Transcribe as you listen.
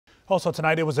Also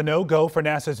tonight, it was a no-go for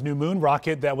NASA's new moon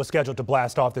rocket that was scheduled to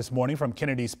blast off this morning from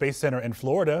Kennedy Space Center in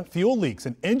Florida. Fuel leaks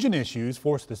and engine issues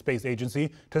forced the space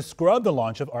agency to scrub the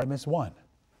launch of Artemis 1.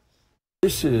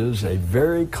 This is a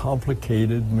very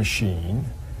complicated machine,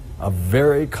 a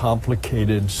very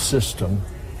complicated system,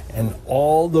 and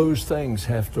all those things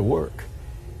have to work.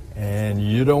 And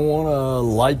you don't want to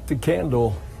light the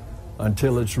candle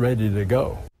until it's ready to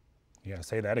go. Yeah,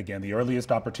 say that again. The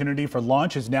earliest opportunity for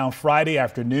launch is now Friday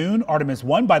afternoon. Artemis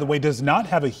 1, by the way, does not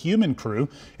have a human crew.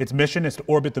 Its mission is to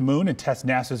orbit the moon and test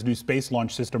NASA's new Space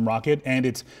Launch System rocket and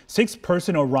its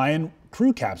 6-person Orion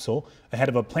crew capsule ahead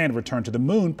of a planned return to the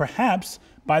moon, perhaps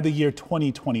by the year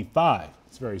 2025.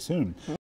 It's very soon.